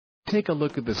Take a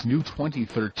look at this new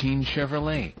 2013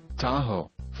 Chevrolet Tahoe.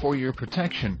 For your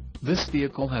protection, this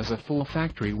vehicle has a full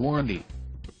factory warranty.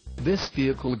 This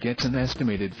vehicle gets an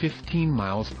estimated 15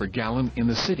 miles per gallon in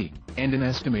the city, and an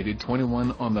estimated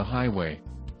 21 on the highway.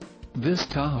 This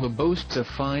Tahoe boasts a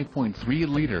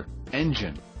 5.3-liter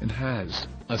engine, and has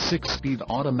a 6-speed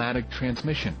automatic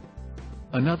transmission.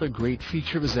 Another great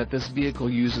feature is that this vehicle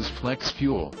uses flex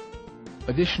fuel.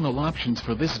 Additional options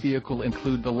for this vehicle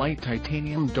include the light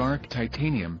titanium, dark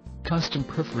titanium, custom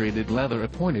perforated leather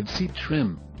appointed seat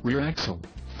trim, rear axle,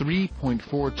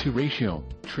 3.42 ratio,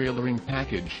 trailering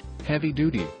package, heavy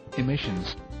duty,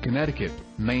 emissions, Connecticut,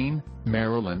 Maine,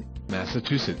 Maryland,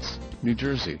 Massachusetts, New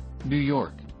Jersey, New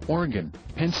York, Oregon,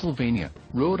 Pennsylvania,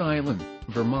 Rhode Island,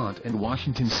 Vermont and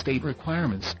Washington state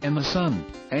requirements, and the Sun,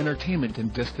 Entertainment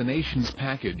and Destinations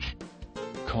package.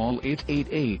 Call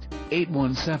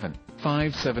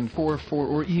 888-817-5744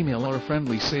 or email our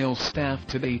friendly sales staff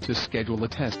today to schedule a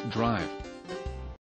test drive.